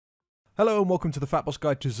Hello and welcome to the FATBOSS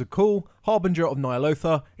Guide to Za'qul, Harbinger of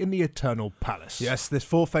Ny'alotha in the Eternal Palace. Yes, this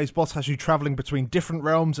 4-phase boss has you travelling between different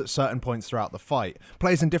realms at certain points throughout the fight.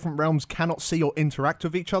 Players in different realms cannot see or interact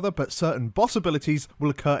with each other, but certain boss abilities will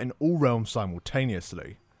occur in all realms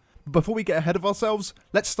simultaneously. Before we get ahead of ourselves,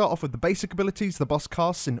 let's start off with the basic abilities the boss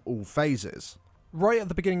casts in all phases. Right at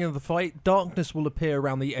the beginning of the fight, darkness will appear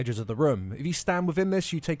around the edges of the room. If you stand within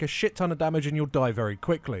this, you take a shit ton of damage and you'll die very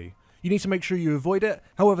quickly. You need to make sure you avoid it,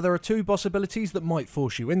 however there are two boss abilities that might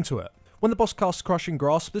force you into it. When the boss casts Crushing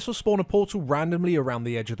Grasp, this will spawn a portal randomly around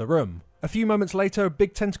the edge of the room. A few moments later, a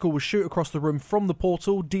big tentacle will shoot across the room from the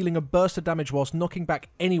portal, dealing a burst of damage whilst knocking back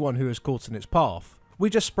anyone who is caught in its path. We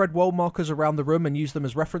just spread world markers around the room and use them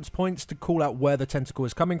as reference points to call out where the tentacle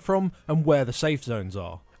is coming from and where the safe zones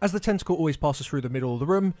are. As the tentacle always passes through the middle of the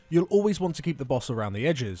room, you'll always want to keep the boss around the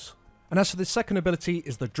edges. And as for the second ability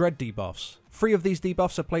is the Dread debuffs. 3 of these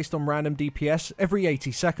debuffs are placed on random DPS every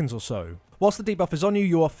 80 seconds or so. Whilst the debuff is on you,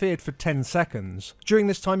 you are feared for 10 seconds. During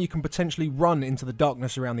this time you can potentially run into the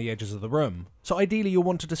darkness around the edges of the room. So ideally you'll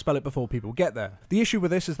want to dispel it before people get there. The issue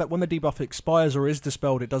with this is that when the debuff expires or is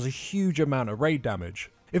dispelled, it does a huge amount of raid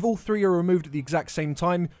damage. If all 3 are removed at the exact same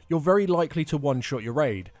time, you're very likely to one-shot your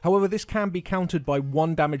raid. However, this can be countered by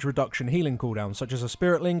 1 damage reduction healing cooldown, such as a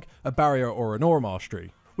Spirit Link, a Barrier or an Aura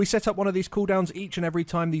Mastery. We set up one of these cooldowns each and every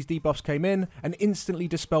time these debuffs came in, and instantly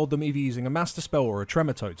dispelled them either using a Master Spell or a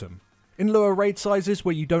Tremor Totem. In lower raid sizes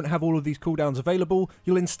where you don't have all of these cooldowns available,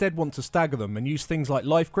 you'll instead want to stagger them and use things like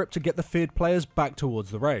Life Grip to get the feared players back towards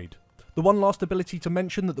the raid. The one last ability to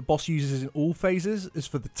mention that the boss uses in all phases is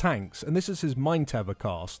for the tanks, and this is his Mind Tether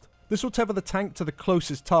cast. This will tether the tank to the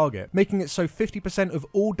closest target, making it so 50% of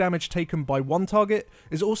all damage taken by one target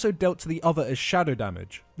is also dealt to the other as shadow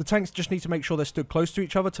damage. The tanks just need to make sure they're stood close to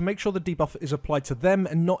each other to make sure the debuff is applied to them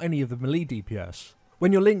and not any of the melee DPS.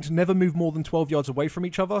 When you're linked, never move more than 12 yards away from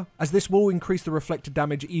each other, as this will increase the reflected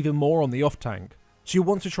damage even more on the off tank. So you'll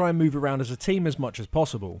want to try and move around as a team as much as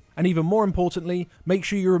possible. And even more importantly, make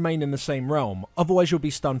sure you remain in the same realm, otherwise you'll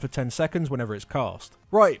be stunned for 10 seconds whenever it's cast.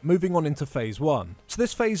 Right, moving on into phase 1. So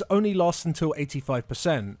this phase only lasts until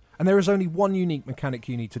 85%, and there is only one unique mechanic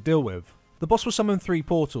you need to deal with. The boss will summon 3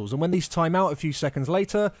 portals, and when these time out a few seconds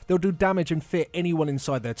later, they'll do damage and fear anyone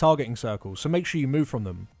inside their targeting circle, so make sure you move from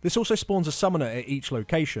them. This also spawns a summoner at each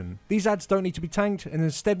location. These adds don't need to be tanked, and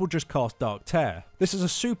instead will just cast Dark Tear. This is a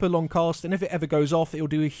super long cast, and if it ever goes off, it will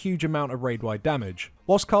do a huge amount of raid-wide damage.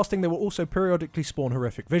 Whilst casting, they will also periodically spawn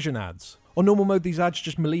Horrific Vision adds. On normal mode, these adds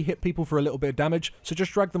just melee hit people for a little bit of damage, so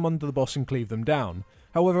just drag them under the boss and cleave them down.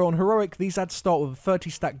 However, on Heroic, these adds start with a 30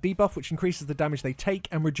 stack debuff which increases the damage they take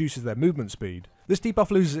and reduces their movement speed. This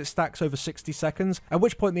debuff loses its stacks over 60 seconds, at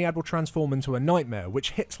which point the ad will transform into a Nightmare,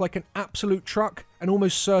 which hits like an absolute truck and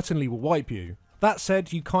almost certainly will wipe you. That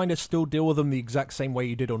said, you kinda still deal with them the exact same way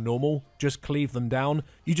you did on normal, just cleave them down.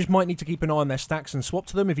 You just might need to keep an eye on their stacks and swap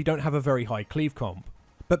to them if you don't have a very high cleave comp.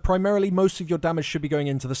 But primarily most of your damage should be going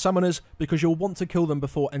into the summoners because you'll want to kill them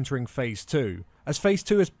before entering phase 2, as phase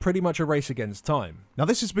 2 is pretty much a race against time. Now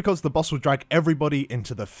this is because the boss will drag everybody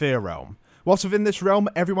into the Fear realm. Whilst within this realm,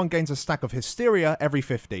 everyone gains a stack of Hysteria every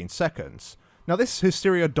 15 seconds. Now this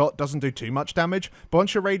Hysteria dot doesn't do too much damage, but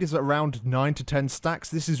once your raid is at around 9 to 10 stacks,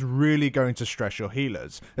 this is really going to stress your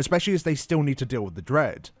healers, especially as they still need to deal with the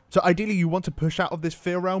Dread. So ideally you want to push out of this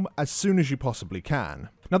Fear realm as soon as you possibly can.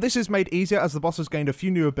 Now this is made easier as the boss has gained a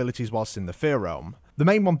few new abilities whilst in the Fear realm. The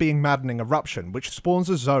main one being Maddening Eruption, which spawns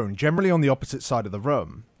a zone generally on the opposite side of the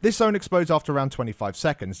room. This zone explodes after around 25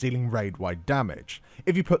 seconds, dealing raid-wide damage.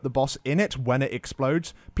 If you put the boss in it when it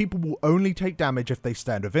explodes, people will only take damage if they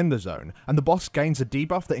stand within the zone, and the boss gains a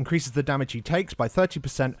debuff that increases the damage he takes by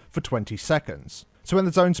 30% for 20 seconds. So when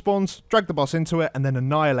the zone spawns, drag the boss into it and then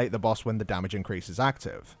annihilate the boss when the damage increase is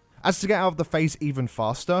active. As to get out of the phase even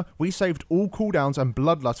faster, we saved all cooldowns and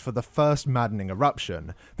bloodlust for the first Maddening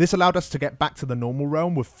Eruption. This allowed us to get back to the normal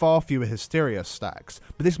realm with far fewer Hysteria stacks,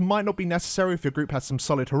 but this might not be necessary if your group has some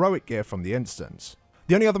solid heroic gear from the instance.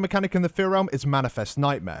 The only other mechanic in the Fear realm is Manifest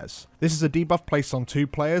Nightmares. This is a debuff placed on 2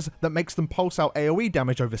 players that makes them pulse out AoE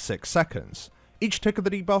damage over 6 seconds. Each tick of the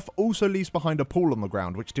debuff also leaves behind a pool on the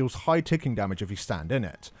ground which deals high ticking damage if you stand in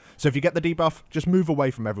it. So if you get the debuff, just move away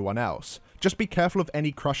from everyone else. Just be careful of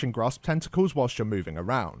any Crushing Grasp tentacles whilst you're moving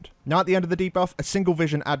around. Now at the end of the debuff, a single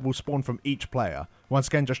vision ad will spawn from each player. Once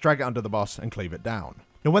again, just drag it under the boss and cleave it down.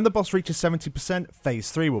 Now when the boss reaches 70%,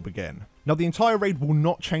 phase 3 will begin. Now the entire raid will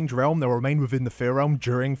not change realm, they'll remain within the Fear realm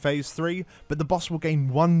during phase 3, but the boss will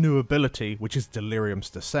gain one new ability, which is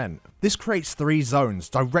Delirium's Descent. This creates 3 zones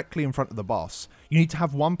directly in front of the boss. You need to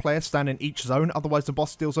have one player stand in each zone, otherwise the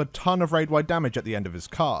boss deals a ton of raid-wide damage at the end of his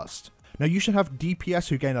cast. Now you should have DPS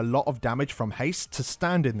who gain a lot of damage from haste to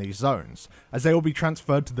stand in these zones, as they will be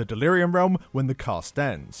transferred to the Delirium realm when the cast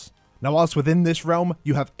ends. Now whilst within this realm,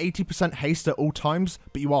 you have 80% haste at all times,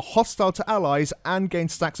 but you are hostile to allies and gain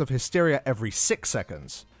stacks of Hysteria every 6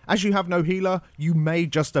 seconds. As you have no healer, you may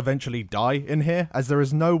just eventually die in here, as there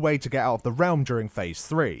is no way to get out of the realm during phase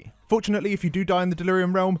 3. Fortunately, if you do die in the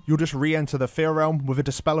Delirium realm, you'll just re-enter the Fear realm with a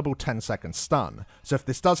dispellable 10-second stun. So if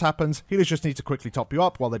this does happen, healers just need to quickly top you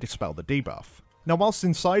up while they dispel the debuff. Now whilst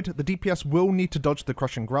inside, the DPS will need to dodge the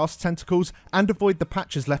Crushing Grass tentacles and avoid the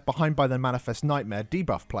patches left behind by the Manifest Nightmare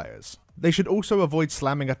debuff players. They should also avoid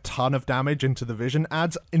slamming a ton of damage into the vision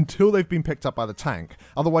adds until they've been picked up by the tank,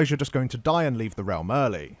 otherwise you're just going to die and leave the realm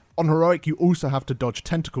early. On Heroic, you also have to dodge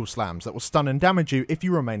tentacle slams that will stun and damage you if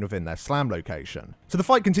you remain within their slam location. So the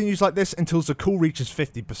fight continues like this until Za'qul reaches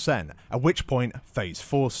 50%, at which point phase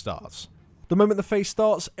 4 starts. The moment the phase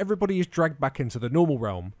starts, everybody is dragged back into the normal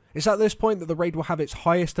realm. It's at this point that the raid will have its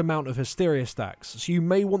highest amount of Hysteria stacks, so you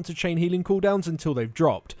may want to chain healing cooldowns until they've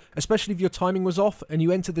dropped, especially if your timing was off and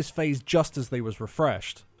you entered this phase just as they was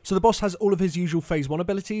refreshed. So the boss has all of his usual phase 1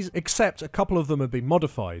 abilities, except a couple of them have been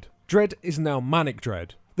modified. Dread is now Manic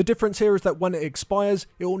Dread. The difference here is that when it expires,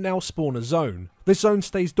 it will now spawn a zone. This zone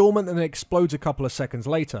stays dormant and then explodes a couple of seconds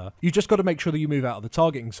later. You just got to make sure that you move out of the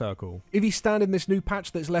targeting circle. If you stand in this new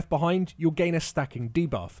patch that's left behind, you'll gain a stacking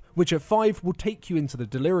debuff, which at 5 will take you into the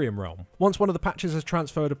Delirium realm. Once one of the patches has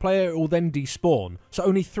transferred a player, it will then despawn, so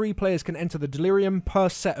only 3 players can enter the Delirium per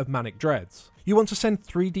set of Manic Dreads. You want to send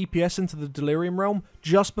 3 DPS into the Delirium realm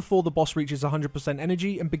just before the boss reaches 100%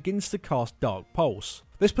 energy and begins to cast Dark Pulse.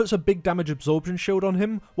 This puts a big damage absorption shield on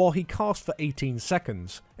him while he casts for 18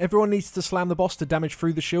 seconds. Everyone needs to slam the boss to damage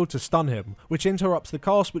through the shield to stun him, which interrupts the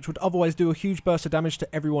cast, which would otherwise do a huge burst of damage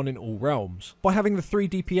to everyone in all realms. By having the 3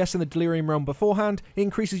 DPS in the Delirium realm beforehand, it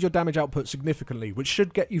increases your damage output significantly, which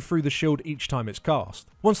should get you through the shield each time it's cast.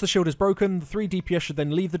 Once the shield is broken, the 3 DPS should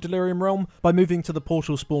then leave the Delirium realm by moving to the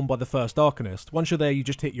portal spawned by the first Arcanist. Once you're there, you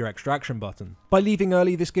just hit your extra action button. By leaving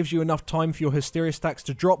early, this gives you enough time for your Hysteria stacks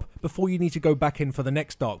to drop before you need to go back in for the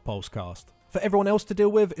next Dark Pulse cast. For everyone else to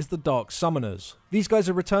deal with is the Dark Summoners. These guys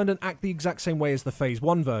are returned and act the exact same way as the Phase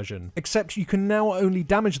 1 version, except you can now only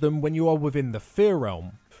damage them when you are within the Fear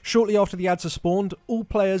realm. Shortly after the adds are spawned, all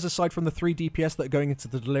players aside from the 3 DPS that are going into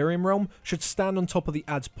the Delirium realm should stand on top of the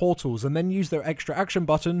adds portals and then use their extra action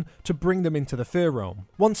button to bring them into the Fear realm.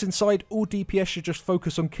 Once inside, all DPS should just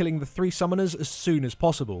focus on killing the 3 summoners as soon as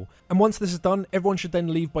possible, and once this is done, everyone should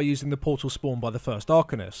then leave by using the portal spawned by the first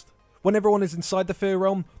Arcanist. When everyone is inside the Fear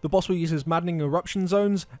realm, the boss will use his maddening eruption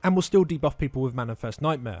zones and will still debuff people with Manifest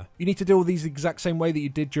Nightmare. You need to deal with these the exact same way that you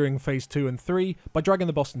did during phase 2 and 3 by dragging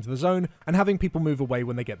the boss into the zone and having people move away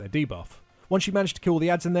when they get their debuff. Once you manage to kill all the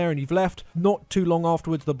adds in there and you've left, not too long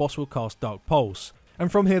afterwards the boss will cast Dark Pulse.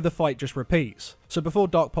 And from here the fight just repeats. So before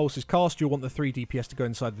Dark Pulse is cast, you'll want the 3 DPS to go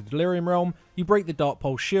inside the Delirium realm, you break the Dark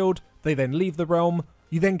Pulse shield, they then leave the realm,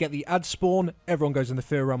 you then get the adds spawn, everyone goes in the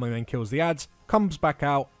Fear realm and then kills the adds, comes back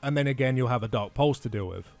out, and then again you'll have a Dark Pulse to deal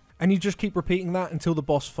with. And you just keep repeating that until the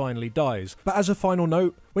boss finally dies. But as a final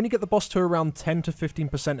note, when you get the boss to around 10 to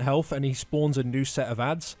 15% health and he spawns a new set of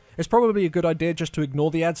adds, it's probably a good idea just to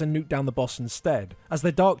ignore the adds and nuke down the boss instead, as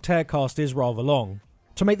the Dark Tear cast is rather long.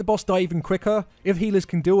 To make the boss die even quicker, if healers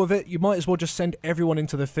can deal with it, you might as well just send everyone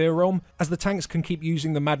into the Fear realm, as the tanks can keep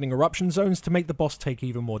using the maddening eruption zones to make the boss take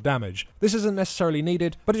even more damage. This isn't necessarily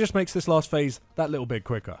needed, but it just makes this last phase that little bit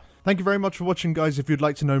quicker. Thank you very much for watching, guys. If you'd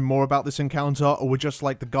like to know more about this encounter, or would just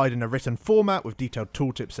like the guide in a written format with detailed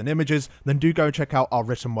tooltips and images, then do go check out our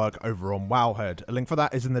written work over on Wowhead. A link for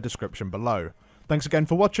that is in the description below. Thanks again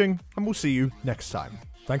for watching, and we'll see you next time.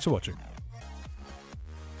 Thanks for watching.